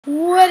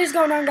What is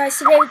going on, guys?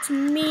 Today it's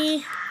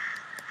me,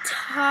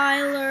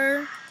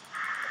 Tyler.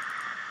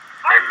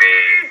 I'm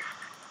me!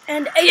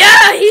 And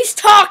yeah, he's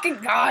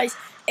talking, guys.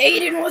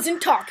 Aiden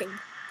wasn't talking.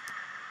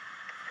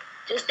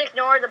 Just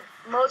ignore the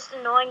most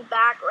annoying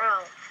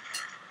background.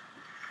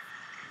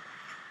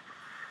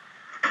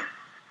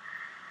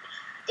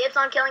 Dibs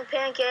on killing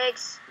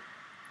pancakes.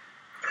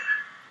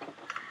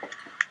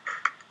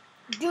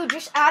 Dude,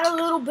 just add a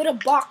little bit of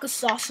baka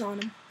sauce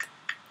on him.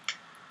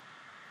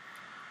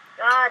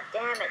 God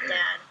damn it,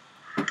 Dad.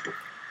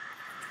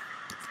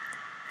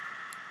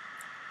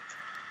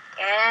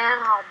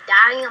 Ow,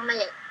 damn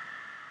it.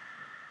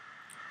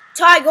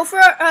 Ty, go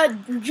for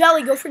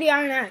Jelly. Go for the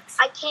Iron Axe.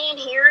 I can't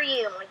hear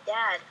you, my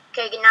dad.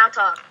 Okay, now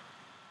talk.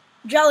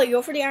 Jelly,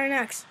 go for the Iron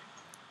Axe.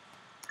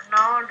 No,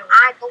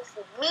 I go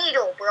for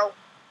Meadle, bro.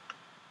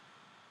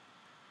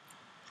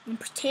 I'm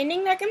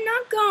pretending like I'm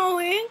not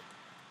going.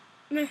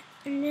 And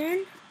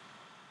then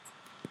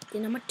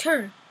I'm a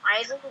turn. Why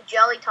isn't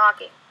Jelly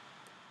talking?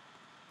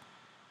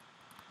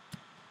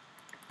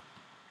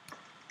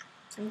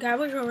 Some guy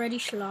was already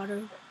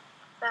slaughtered.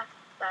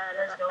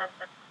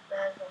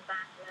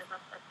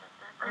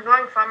 I'm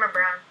going Farmer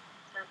Brown.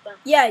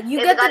 Yeah, you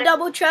get the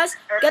double chest.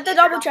 Get the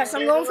double chest.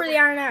 I'm going for the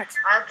Iron Axe.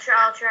 I'll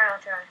try. The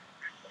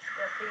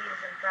piggy's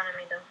in front of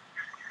me, though.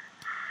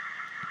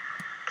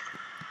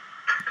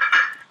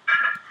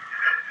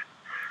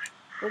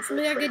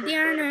 Hopefully I get the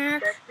Iron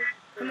Axe.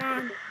 Come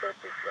on.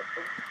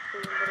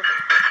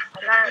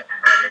 I got an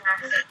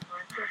axe.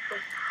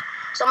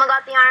 Someone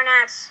got the Iron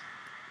Axe.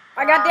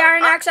 I got the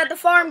Iron Axe at the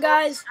farm,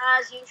 guys.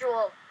 As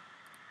usual.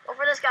 Go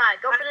for this guy.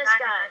 Go for this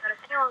guy.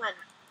 Anyone.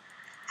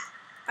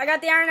 I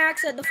got the Iron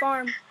Axe at the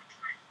farm.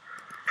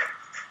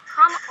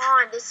 Come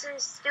on, this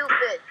is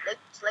stupid.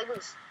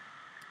 Legos.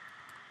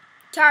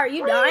 Ty, are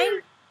you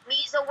dying?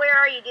 Misa, where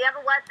are you? Do you have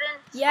a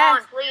weapon?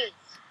 Yes. Spawn, please.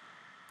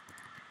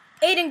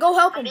 Aiden, go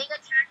help I'm him. being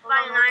attacked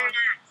by an Iron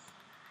Axe.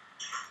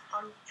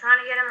 I'm trying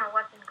to get him a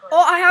weapon cord.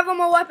 Oh, I have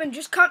him a weapon.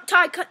 Just come,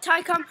 Ty, come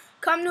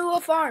to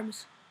the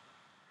farms.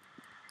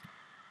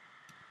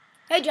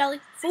 Hey, Jelly.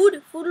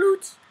 Food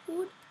loots.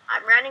 Food.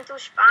 I'm running to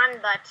spawn,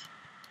 but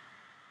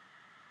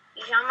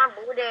he's on my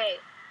booty.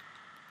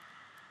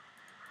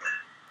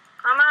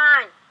 Come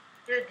on.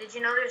 Dude, did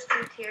you know there's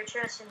 2 tier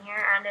chests in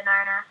here and an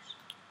Iron Axe?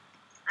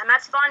 I'm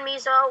at spawn,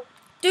 Miso.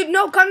 Dude,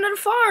 no, come to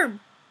the farm.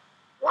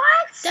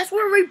 What? That's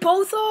where we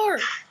both are.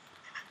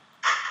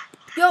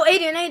 Yo,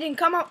 Aiden,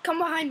 come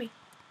behind me.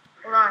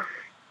 Hold on.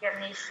 Get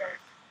me these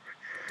chests.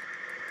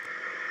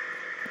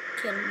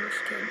 Kill him, this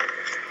kid.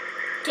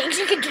 Thinks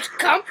you can just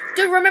come?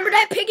 Dude, remember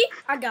that piggy?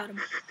 I got him.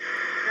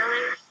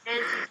 Really? And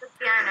you took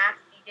the Iron Axe,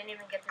 but you didn't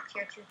even get the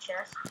tier 2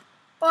 chest?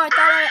 Oh, I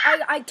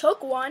thought I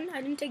took one.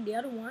 I didn't take the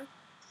other one.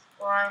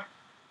 Why?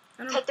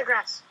 I don't Take the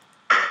grass.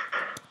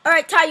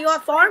 Alright, Ty, you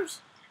at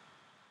farms?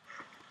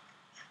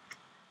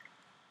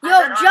 I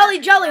Yo, got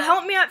Jelly, Iron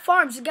help me at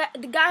farms. The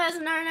guy has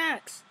an Iron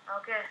Axe.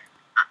 Okay.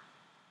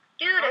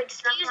 Dude,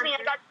 excuse me,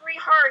 I got 3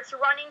 hearts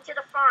running to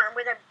the farm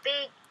with a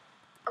big...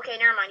 Okay,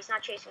 never mind, he's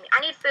not chasing me. I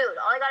need food.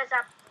 All I got is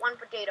that 1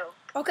 potato.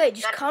 Okay,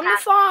 just That's come to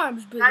fast.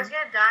 farms, You dude. guys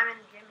get a diamond,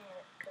 give me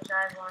it, because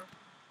I have one.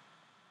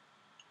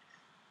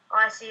 Oh,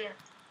 I see you.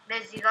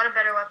 Miz, you got a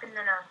better weapon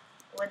than a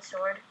wood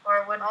sword, or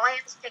a wood... All I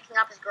am is picking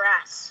up is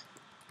grass.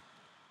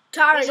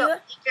 Ty, are Miso, you?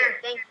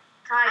 thank you.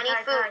 Ty, I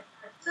need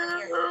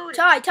food.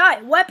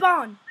 Ty,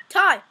 weapon.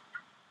 Ty,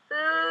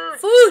 Food.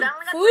 food. I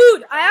only got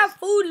 3 I have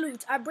food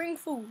loot. I bring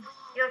food.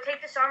 Yo,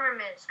 take this armor,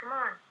 Miz. Come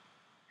on.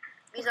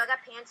 Miso, I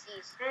got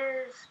pansies.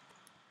 Miz.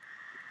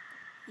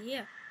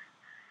 Yeah.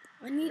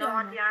 I You need don't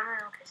want armor. the armor?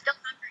 Okay. Still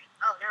hungry.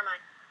 Oh, never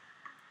mind.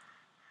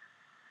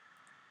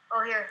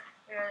 Oh, here.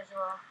 Here as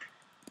well.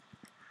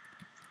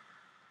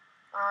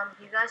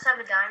 Do you guys have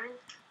a diamond?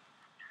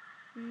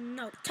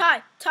 No.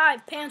 Ty,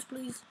 pants,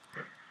 please.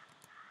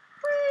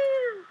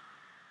 Woo!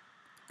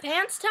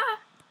 Pants, Ty?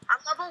 I'm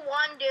level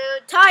 1,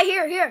 dude. Ty,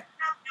 here.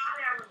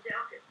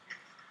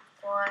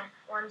 Boy,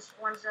 one's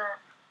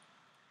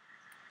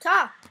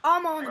Ty,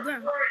 I'm on the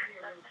ground.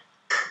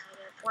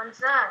 When's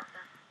that?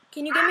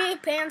 Can you give me a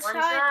pants, When's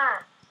Ty?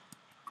 that?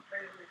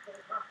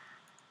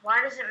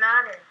 Why does it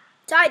matter?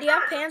 Ty, do you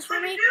have pants for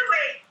me?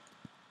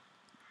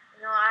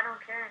 No, I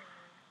don't care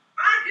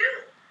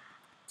anymore.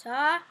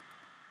 Ty?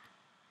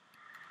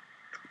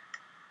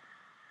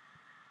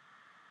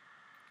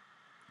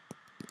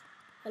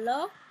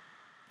 Hello?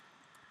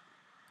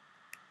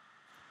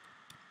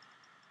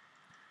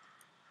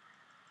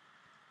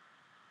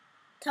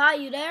 Ty,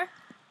 you there?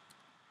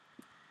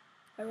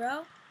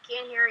 Hello?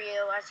 Can't hear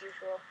you, as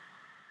usual.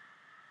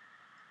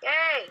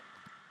 Yay!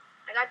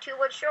 I got 2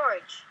 wood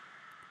storage.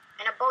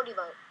 And a boaty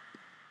boat.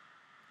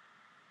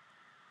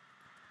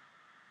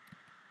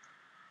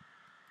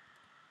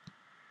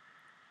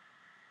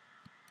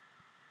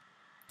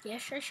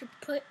 Yes, I should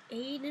put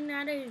Aiden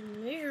out of his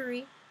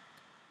misery.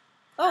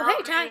 Oh,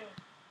 hey, Ty.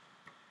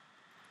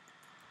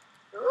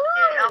 Ooh!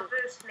 Dude, help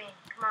boost me.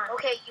 Come on.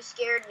 Okay, you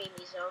scared me,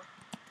 Miso.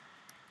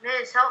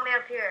 Miz, help me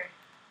up here.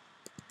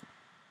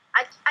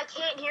 I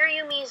can't hear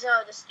you,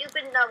 Miso. The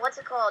stupid, what's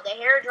it called? The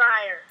hair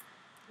dryer.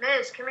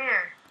 Miz, come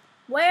here.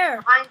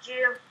 Where? Behind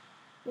you.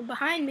 Well,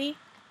 behind me.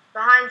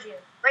 Behind you.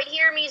 Right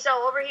here,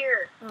 Mizo, over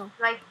here. Oh.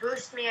 Like,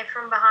 boost me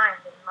from behind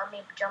and let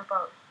me jump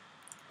up.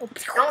 Oh.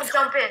 Don't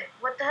jump in.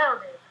 What the hell,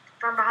 dude?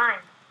 From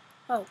behind.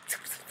 Oh.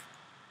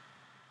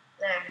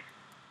 There.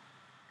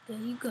 There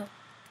you go.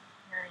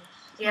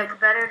 Nice. Do you have a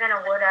better than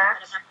a wood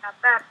axe?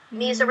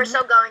 Mizo, we're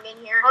still going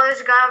in here. Oh, there's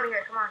a guy over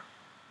here. Come on.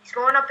 He's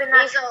going up in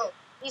that Mizo,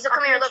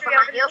 come here, look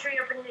behind you. Up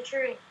in the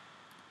tree.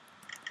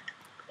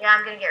 Yeah,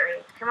 I'm gonna get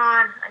raped. Come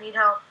on, I need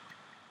help.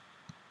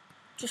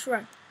 Just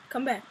run.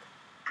 Come back.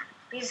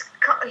 He's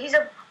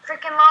a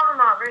freaking lava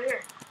mob right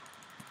here.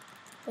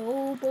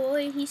 Oh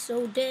boy, he's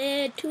so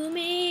dead to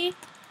me.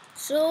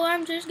 So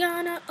I'm just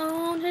gonna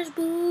own his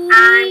booty.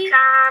 I'm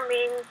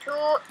coming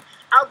to.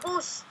 I'll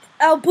boost.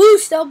 I'll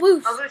boost. I'll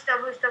boost.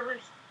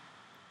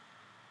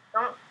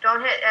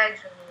 Don't hit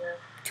eggs with me though.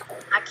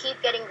 I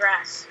keep getting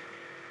grass.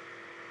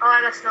 Oh,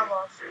 I got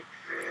snowballs.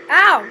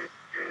 Ow!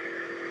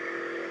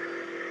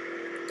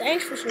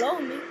 Thanks for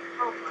slowing me.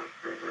 Oh my.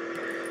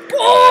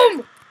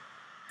 Boom!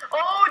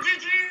 Oh,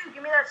 GG!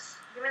 Give me that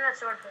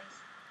sword, please.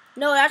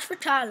 No, that's for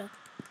Tyler.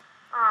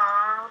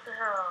 Aw, what the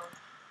hell?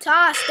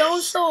 Toss,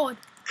 stone sword.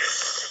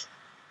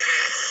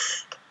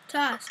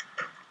 Toss.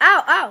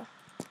 Ow, ow.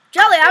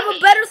 Jelly, I have a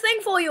better thing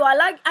for you.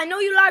 I know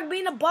you like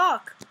being a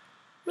bark.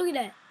 Look at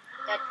that.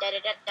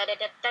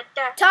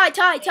 Ty.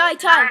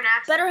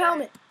 Better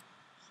helmet.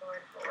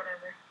 Sword, but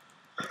whatever.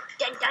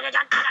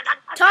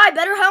 Ty,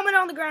 better helmet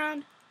on the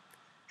ground.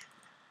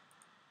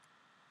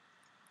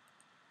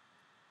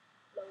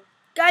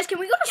 Guys, can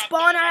we go to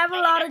spawn? I have a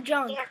lot of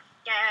junk. Get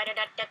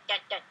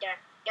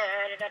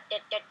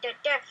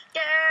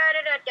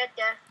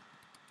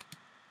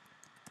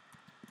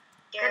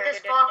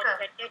this block up.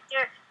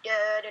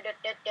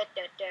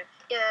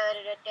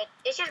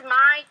 This is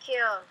my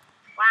kill.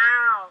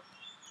 Wow.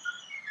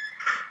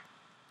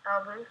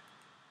 Oh, boo.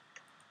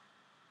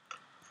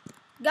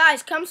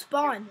 Guys, come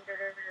spawn.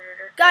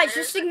 Guys,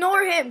 just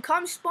ignore him.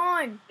 Come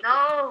spawn.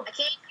 No. I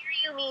can't hear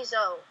you,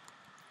 Mizo.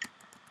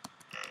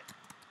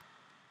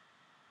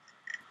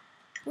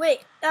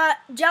 Wait,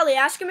 Jelly,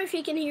 ask him if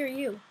he can hear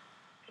you.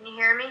 Can you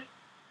hear me?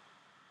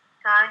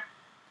 Ty?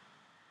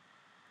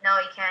 No,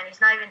 he can't. He's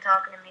not even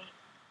talking to me.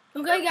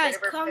 Okay, guys,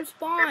 come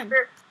spawn. I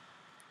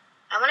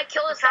want to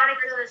kill I'm this trying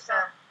to kill this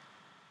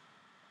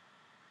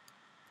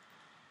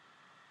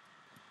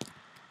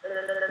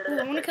Ooh,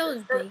 I want to kill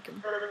his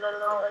bacon.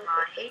 Oh,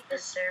 I hate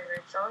this server.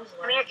 It's always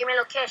Come like... here, give me a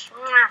little kiss.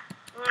 Mwah,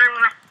 mwah,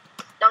 mwah.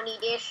 Don't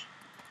need this.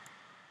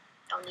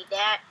 Don't need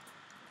that.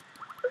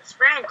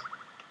 Sprint.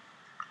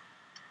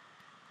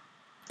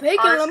 Bacon,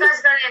 Oh, let this me...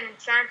 guy's got an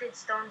enchanted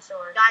stone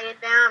sword. Got it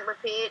down.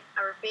 Repeat.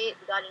 I repeat.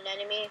 We got an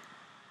enemy.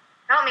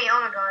 Help me. Oh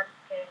my god.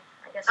 Okay.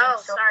 I guess I'm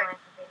so sorry. blind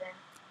then.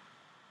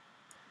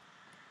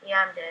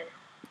 Yeah, I'm dead.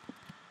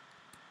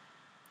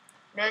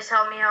 Miz,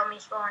 help me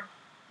spawn.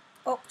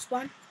 Oh,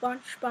 spawn. Yeah,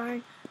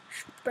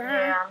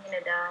 I'm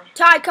gonna die.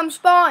 Ty, come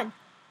spawn.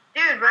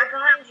 Dude, right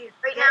behind you.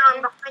 Right Get now, I'm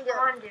in. behind you.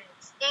 Come on, dude.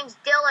 His name's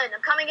Dylan.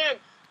 I'm coming in.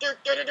 Do.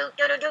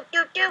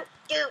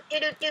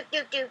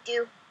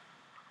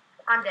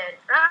 I'm dead.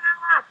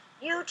 Ah,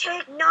 you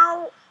take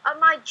no of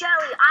my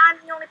jelly. I'm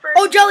the only person.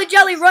 Oh,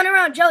 Jelly, run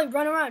around. Jelly,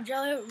 run around.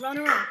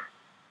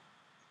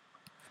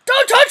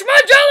 Don't touch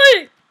my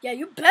jelly! Yeah,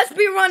 you best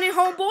be running,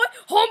 homeboy.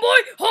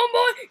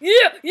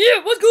 Yeah,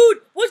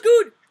 what's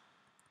good?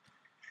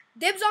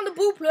 Dibs on the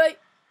boot plate.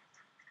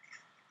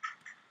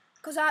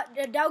 Cause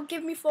that'll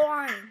give me 4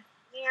 iron.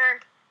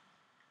 Here.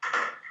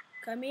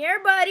 Come here,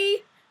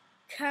 buddy.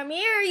 Come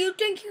here. You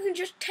think you can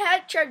just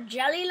touch your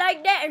jelly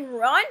like that and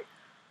run?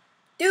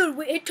 Dude,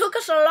 it took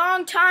us a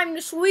long time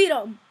to sweet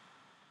them.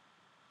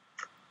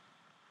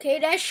 Okay,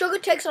 that sugar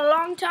takes a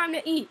long time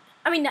to eat.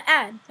 I mean to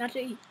add, not to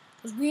eat.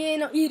 Because we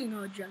ain't eating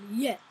our jelly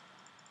yet.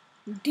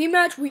 In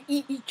D-Match, we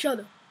eat each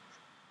other.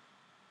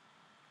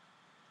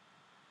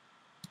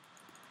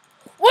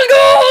 What's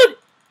good?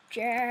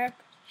 Chirp.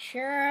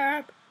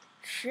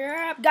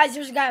 Guys,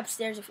 there's a guy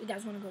upstairs if you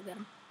guys want to go get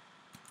him.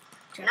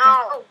 Chirp.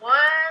 No,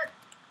 what?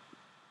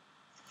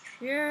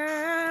 Chirp.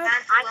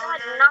 I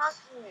got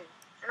nothing.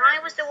 And I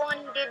was the one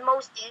who did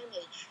most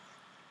damage.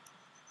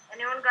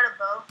 Anyone got a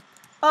bow?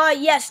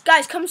 Yes,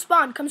 guys, come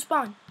spawn.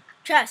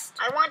 Chest.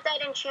 I want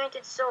that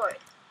enchanted sword.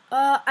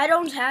 I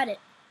don't have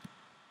it.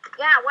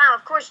 Yeah, wow,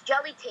 of course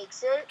Jelly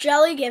takes it.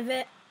 Jelly, give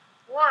it.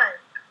 What?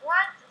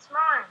 It's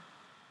mine.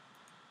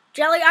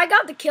 Jelly, I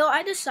got the kill.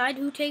 I decide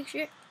who takes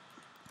it.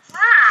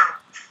 Wow.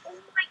 Oh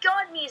my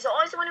god, Mizo,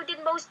 I was the one who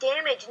did most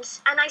damage,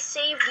 and I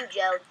saved you,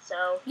 Jelly,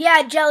 so...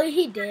 Yeah, Jelly,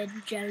 he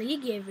did. Jelly, he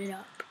gave it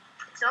up.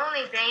 It's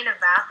only Bane of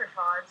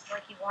Arthropods,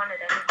 like he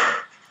wanted anyway.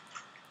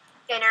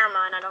 Okay, never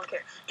mind, I don't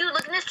care. Dude,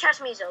 look at this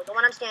chest, Mizo, the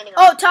one I'm standing on.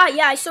 Oh, Ty,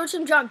 yeah, I saw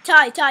some junk.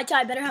 Ty,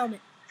 better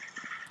helmet.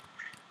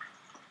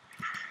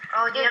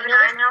 Oh, do you have an no,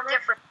 iron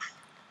helmet?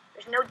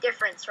 There's no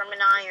difference from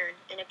an iron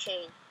and a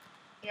chain.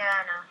 Yeah,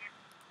 I know.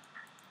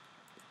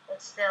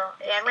 But still,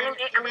 Yeah, I'm gonna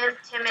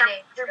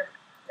intimidate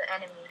the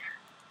enemy.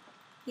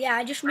 Yeah,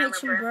 I just made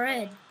some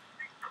bread.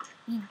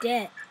 You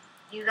dead.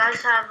 You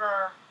guys have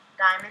a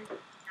diamond?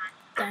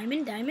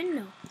 Diamond,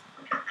 no.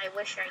 I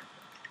wish I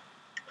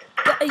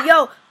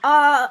Yo,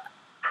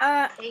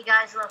 Hey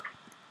guys, look.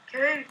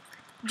 Okay.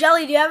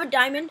 Jelly, do you have a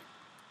diamond?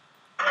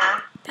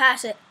 Yeah.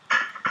 Pass it.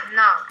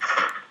 No.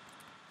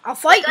 I'll I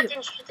fight got you. the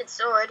enchanted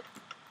sword.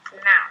 No.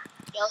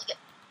 Jelly.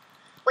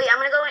 Wait, I'm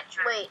gonna go in.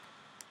 Wait.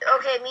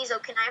 Okay,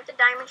 Mizo, can I have the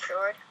diamond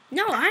sword?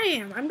 No, I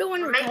am. I'm the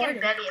one We're making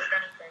recording. Betty if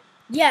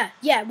anything.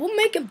 Yeah, we'll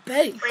make a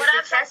Betty. Wait, But the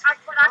I've chest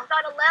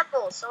got a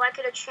level, so I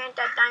could enchant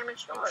that diamond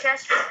the sword.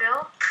 chest is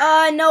built.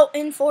 No,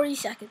 in 40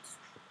 seconds.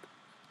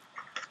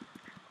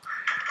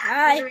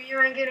 Hi.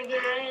 You ain't gonna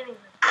get anything.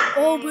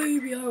 Oh,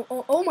 baby.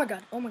 Oh my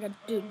god.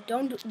 Dude,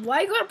 don't do...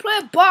 Why you gotta play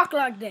a block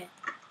like that?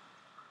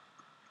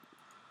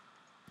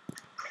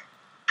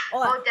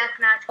 Oh,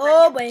 deathmatch.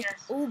 Oh, boy.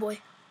 Oh, boy.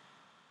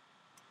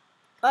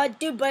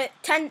 Dude, but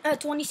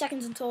 20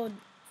 seconds until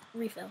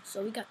refill,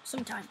 so we got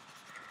some time.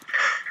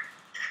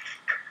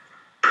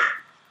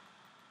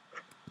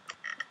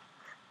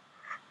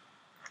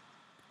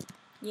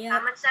 Yeah,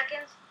 How much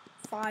seconds?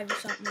 5 or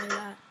something like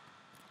that.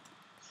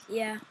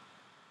 Yeah.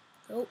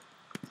 Oh.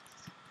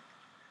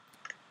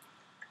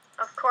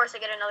 Of course, I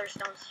get another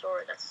stone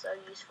sword. That's so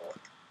useful.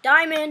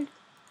 Diamond.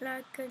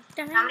 Like a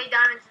diamond. How many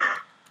diamonds now?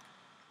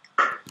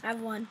 I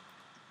have one.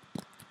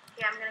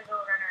 Okay, I'm gonna go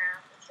run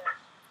around the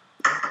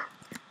chest.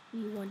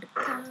 You want a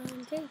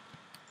pancake?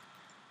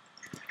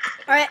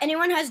 Alright,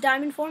 anyone has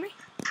diamond for me?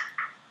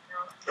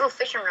 No. Ooh,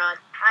 fishing rod.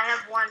 I have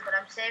one, but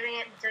I'm saving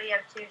it until you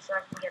have two so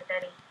I can get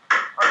Betty.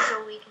 Or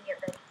so we can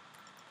get Betty.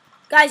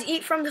 Guys,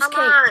 eat from this Come cake.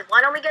 on,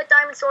 why don't we get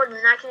diamond sword and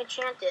then I can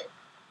enchant it?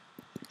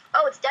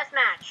 Oh, it's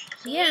deathmatch.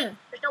 See? Yeah.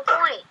 There's no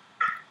point.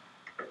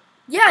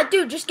 Yeah,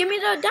 dude, just give me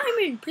the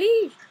diamond,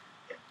 please.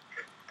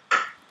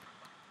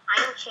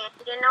 I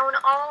enchanted and own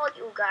all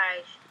you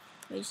guys.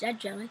 Wait, is that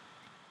Jelly?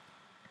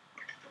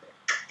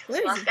 This Where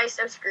is last he? guy's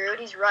so screwed,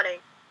 he's running.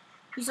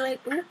 He's like,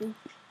 ooh.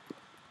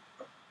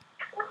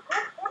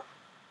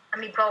 I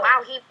mean, go.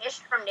 Wow, he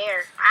missed from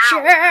there.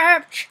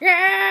 Ow.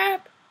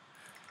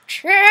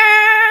 Chirp.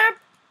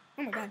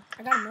 Oh my god,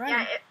 I got him running.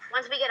 Yeah,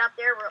 once we get up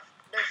there,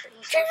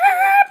 he's so Chirp.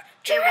 screwed.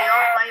 Okay, we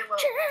all fight what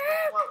we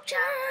Chirp.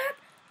 have.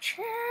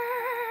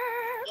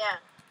 Chirp. Yeah.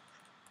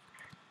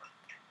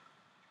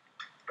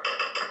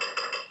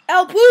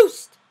 El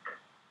Boost.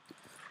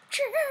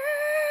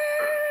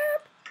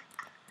 Chirp.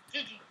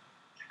 GG.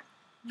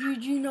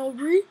 GG no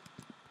re.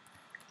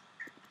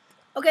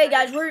 Okay,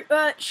 guys, we're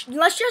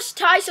let's just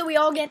tie so we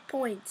all get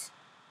points.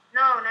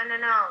 No.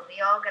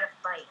 We all gotta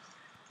fight.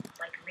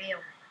 Like real.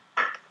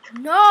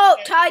 No,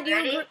 Okay, Ty, do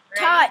ready? you Ready?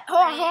 Ty?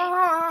 Hold 3,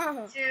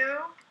 on. 2,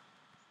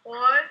 1,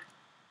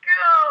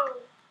 go!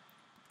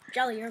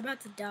 Jelly, you're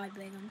about to die,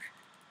 babe.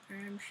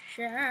 I'm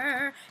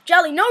sure.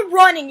 Jelly, no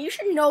running. You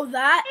should know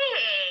that.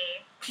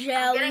 Hey! I'm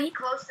Jelly. getting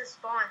close to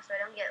spawn so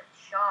I don't get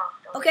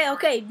shocked. all the Okay, time.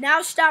 okay.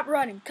 Now stop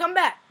running. Come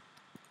back.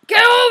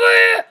 Get over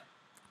here.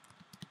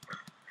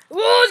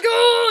 What's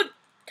good?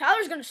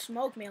 Tyler's gonna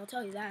smoke me. I'll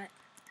tell you that.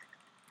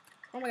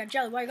 Oh my god,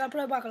 Jelly, why you gotta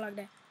play a buckle like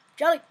that?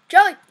 Jelly,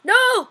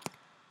 no!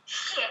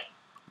 Shit.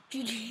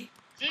 GG.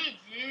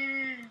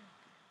 GG.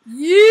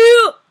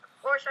 Yeah.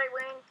 Of course I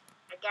win.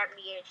 I got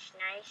me a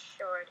nice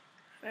sword.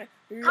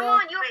 No. Come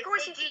on, you of Wait,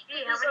 course say you GG,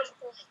 can how use many- those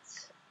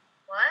points.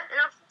 What? And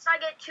of course I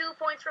get 2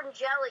 points from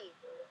Jelly.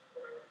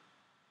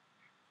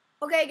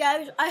 Okay,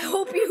 guys, I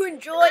hope you Look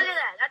enjoyed. at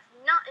that. That's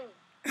nothing.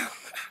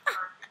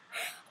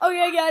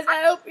 Okay, guys,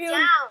 I hope you.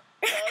 Down,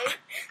 okay?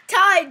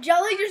 Ty,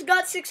 Jelly just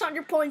got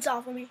 600 points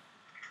off of me.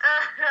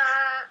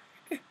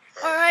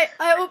 Alright,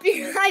 I hope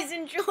you guys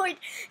enjoyed.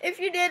 If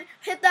you did,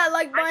 hit that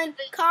like button,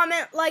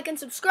 comment, like, and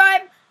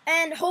subscribe.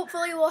 And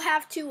hopefully we'll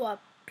have 2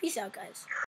 up. Peace out, guys.